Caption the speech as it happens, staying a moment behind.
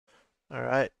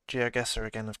Alright, GeoGuessr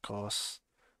again, of course.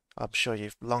 I'm sure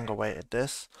you've long awaited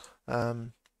this.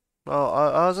 Well,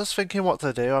 I was just thinking what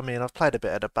to do. I mean, I've played a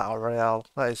bit of the Battle Royale.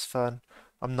 That is fun.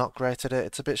 I'm not great at it.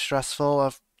 It's a bit stressful.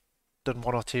 I've done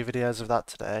one or two videos of that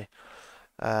today.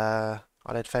 I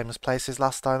did famous places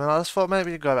last time, and I just thought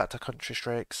maybe go back to country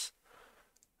streaks.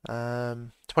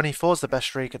 24 is the best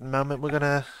streak at the moment. We're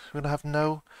gonna have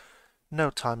no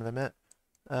time limit.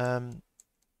 Um,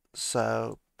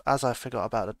 so as I forgot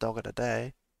about the dog of the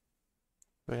day,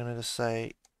 we're gonna just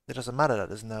say it doesn't matter that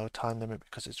there's no time limit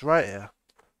because it's right here.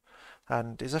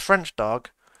 And it's a French dog.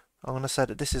 I'm gonna say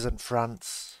that this isn't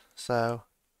France. So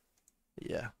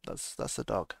yeah, that's the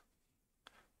dog.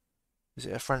 Is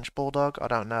it a French bulldog? I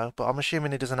don't know, but I'm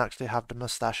assuming he doesn't actually have the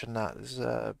mustache and that. There's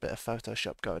a bit of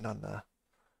Photoshop going on there.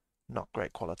 Not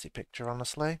great quality picture,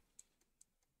 honestly.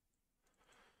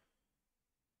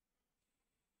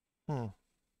 Hmm.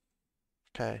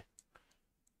 Okay.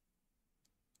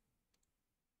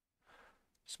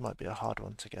 This might be a hard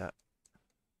one to get.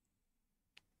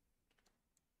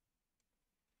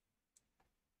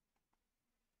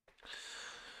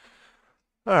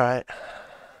 Alright.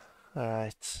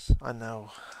 Alright. I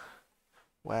know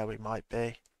where we might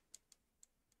be.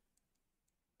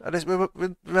 At least we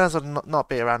may as well not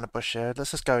be around the bush here.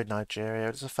 Let's just go with Nigeria.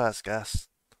 It's the first guess.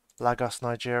 Lagos,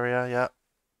 Nigeria. Yeah.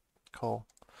 Cool.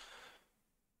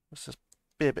 Let's just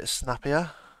be a bit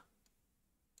snappier.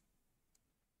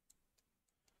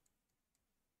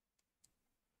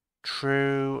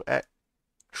 True,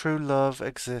 true love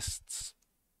exists.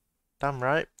 Damn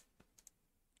right.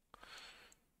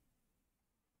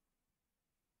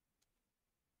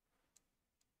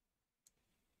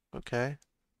 Okay.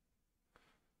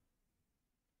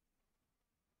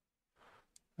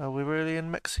 Are we really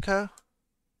in Mexico?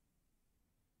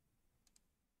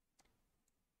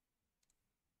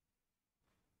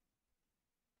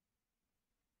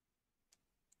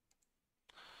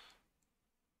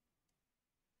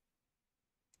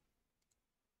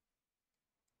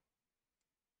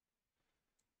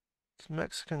 It's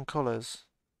Mexican colors.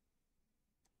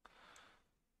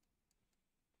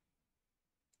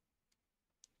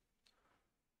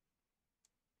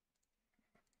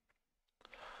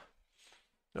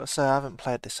 Gotta say, I haven't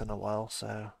played this in a while,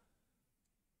 so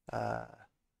I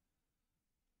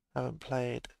haven't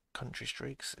played Country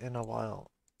Streaks in a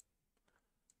while.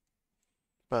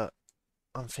 But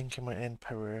I'm thinking we're in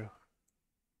Peru.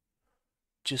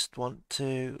 Just want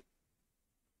to.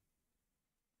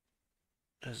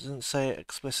 It doesn't say it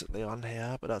explicitly on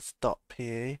here, but that's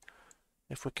 .pe.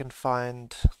 If we can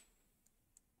find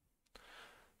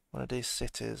one of these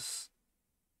cities,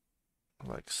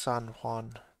 like San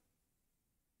Juan.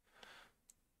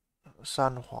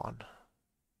 San Juan.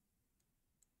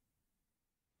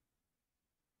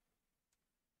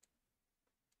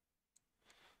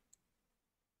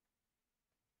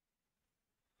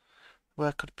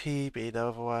 Where could P be the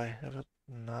other way?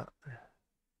 No.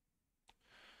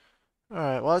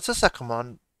 Alright, well, it's the second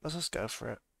one. Let's just go for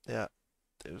it. Yeah,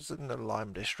 it was in the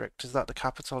Lime district. Is that the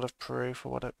capital of Peru for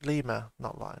what? Lima,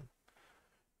 not Lime.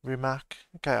 Rimac.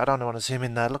 Okay, I don't want to zoom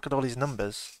in there. Look at all these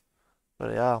numbers.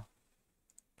 But yeah,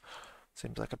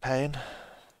 seems like a pain.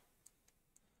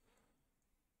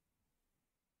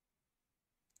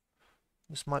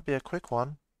 This might be a quick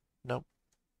one. Nope,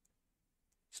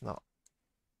 it's not.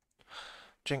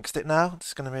 Jinxed it now.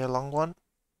 It's going to be a long one.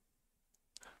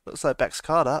 Looks like Beck's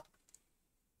card up.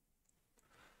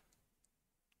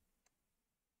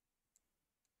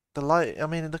 The light, I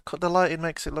mean, the lighting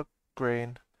makes it look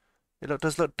green.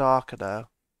 Does look darker though.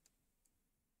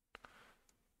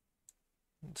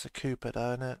 It's a Cooper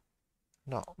though, isn't it?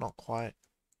 Not quite.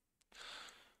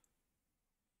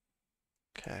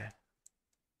 Okay.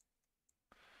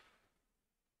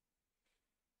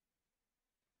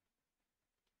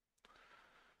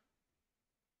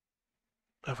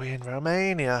 Are we in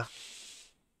Romania?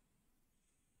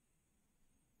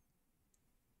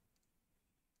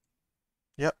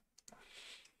 Yep.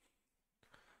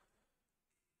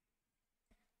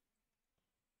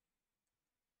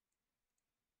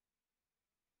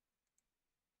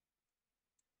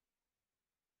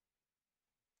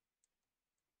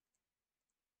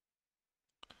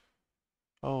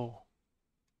 Oh.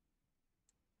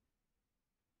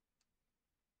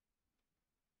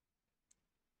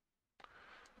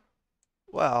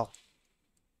 Well,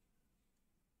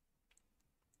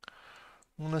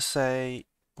 I'm gonna say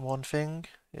one thing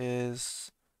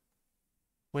is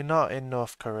we're not in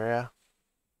North Korea.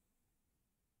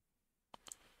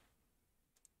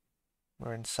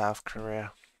 We're in South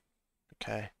Korea.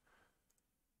 Okay.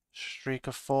 Streak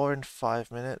of 4 in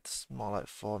 5 minutes. More like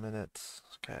 4 minutes.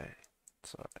 Okay.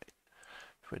 It's alright.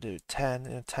 we do 10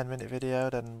 in a 10-minute video,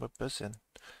 then we're buzzing.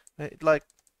 Like,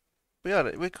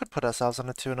 we could put ourselves on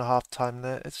a 2.5 time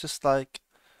limit. It's just like,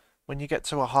 when you get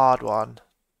to a hard one,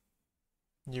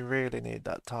 you really need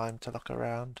that time to look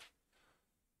around.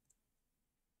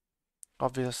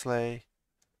 Obviously,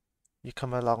 you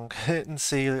come along and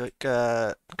see like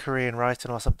Korean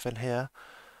writing or something here.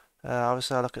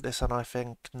 Obviously, I look at this and I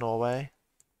think Norway,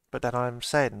 but then I'm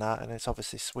saying that and it's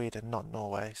obviously Sweden, not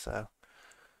Norway, so,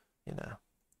 you know,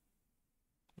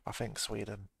 I think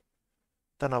Sweden.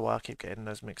 Don't know why I keep getting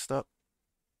those mixed up.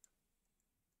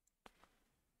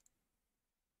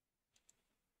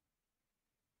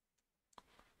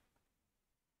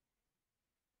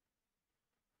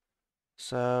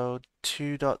 So,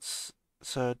 two dots,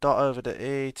 so dot over the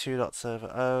E, two dots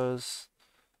over O's.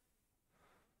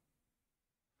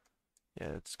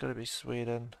 Yeah, it's gotta be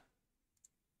Sweden.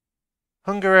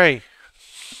 Hungary!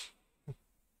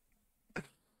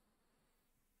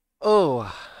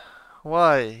 Oh,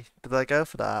 why did I go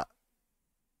for that?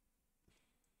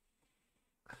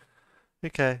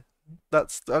 Okay, I'm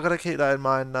gonna keep that in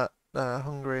mind that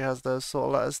Hungary has those sort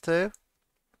of letters too.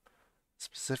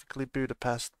 Specifically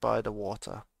Budapest by the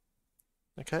water.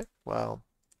 Okay, well,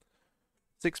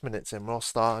 6 minutes in, we'll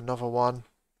start another one.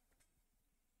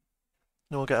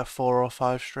 And we'll get a 4 or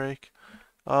 5 streak.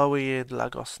 Are we in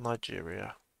Lagos,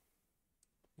 Nigeria?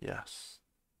 Yes.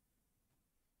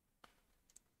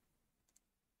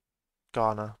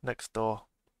 Ghana, next door.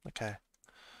 Okay.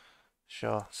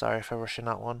 Sure, sorry for rushing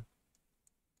that one.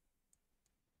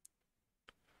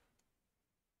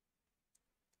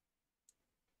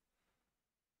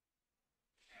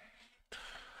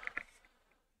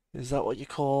 Is that what you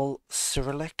call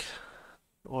Cyrillic?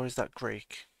 Or is that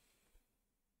Greek?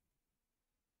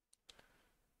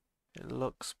 It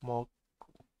looks more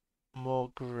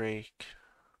Greek.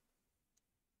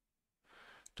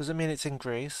 Does it mean it's in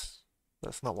Greece?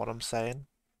 That's not what I'm saying.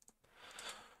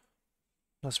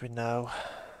 As we know.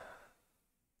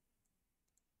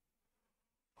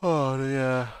 Oh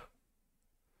yeah.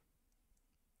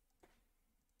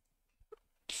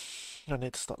 I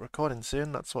need to stop recording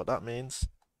soon, that's what that means.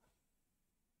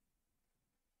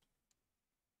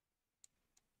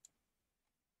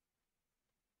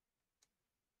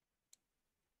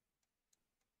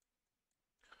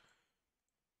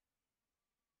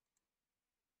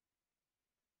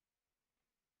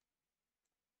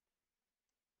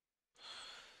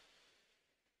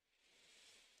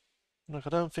 Look, I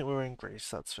don't think we're in Greece,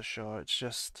 that's for sure. It's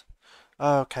just...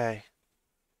 Okay.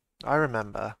 I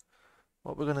remember.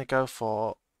 What we're gonna go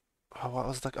for... Oh, what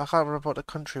was the... I can't remember what the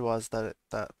country was that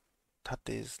had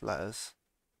these letters.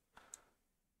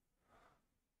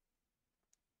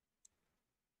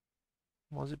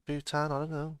 Was it Bhutan? I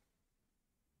don't know.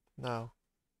 No.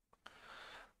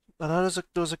 I know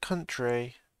there was a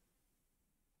country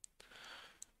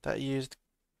that used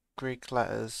Greek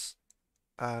letters,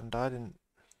 and I didn't...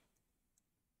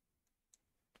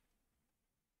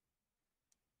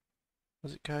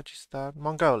 Was it Kyrgyzstan?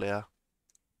 Mongolia.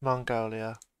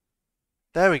 Mongolia.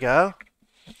 There we go.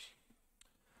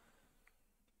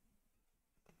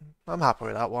 I'm happy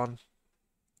with that one.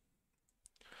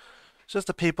 It's just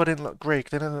the people didn't look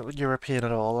Greek, they didn't look European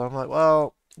at all. I'm like,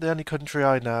 well, the only country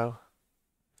I know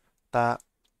that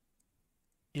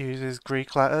uses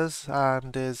Greek letters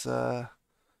and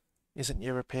isn't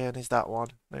European is that one.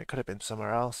 It could have been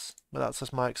somewhere else, but that's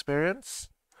just my experience,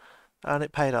 and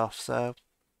it paid off. So,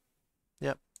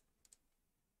 yep.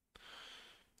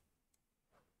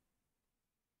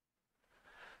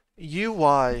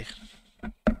 UY.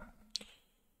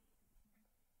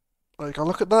 Like I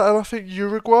look at that and I think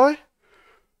Uruguay,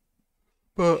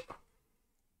 but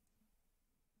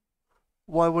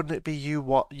why wouldn't it be you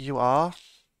what you are?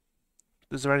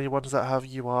 Is there any ones that have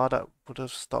UR that would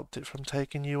have stopped it from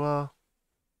taking UR?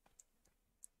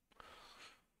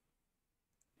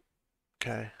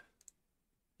 Okay.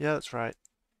 Yeah, that's right.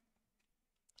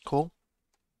 Cool.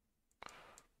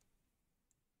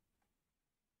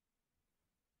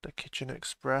 The Kitchen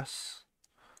Express.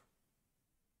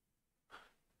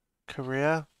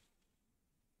 Korea.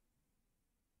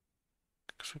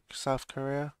 South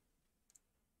Korea.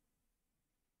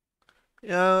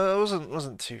 Yeah, it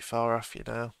wasn't too far off, you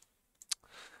know.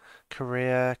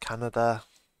 Korea, Canada.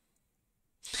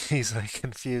 Easily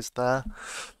confused there.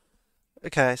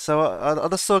 Okay, so I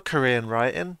just saw Korean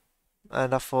writing,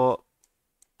 and I thought,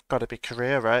 gotta be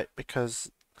Korea, right?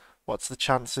 Because what's the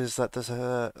chances that there's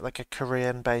like a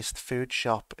Korean-based food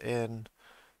shop in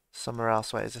somewhere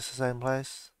else? Wait, is this the same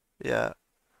place? Yeah,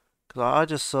 because I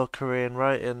just saw Korean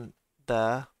writing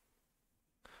there,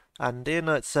 and you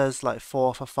know it says like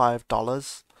 4 for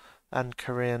 $5, and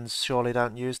Koreans surely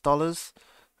don't use dollars,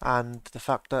 and the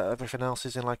fact that everything else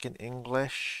is in like in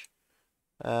English,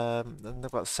 and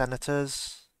they've got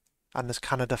senators, and there's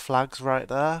Canada flags right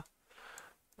there,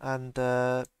 and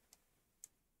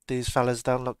these fellas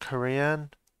don't look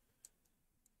Korean,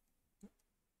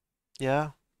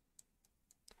 yeah,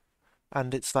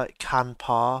 and it's like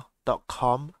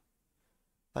canpar.com,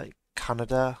 like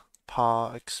Canada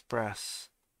Par Express,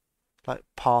 like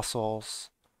parcels,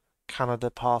 Canada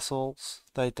parcels,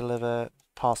 they deliver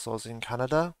parcels in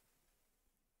Canada,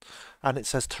 and it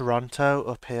says Toronto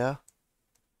up here.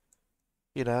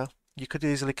 You know, you could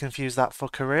easily confuse that for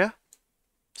Korea.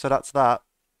 So that's that.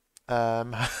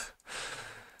 Um,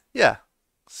 yeah.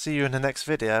 See you in the next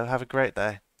video. Have a great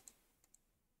day.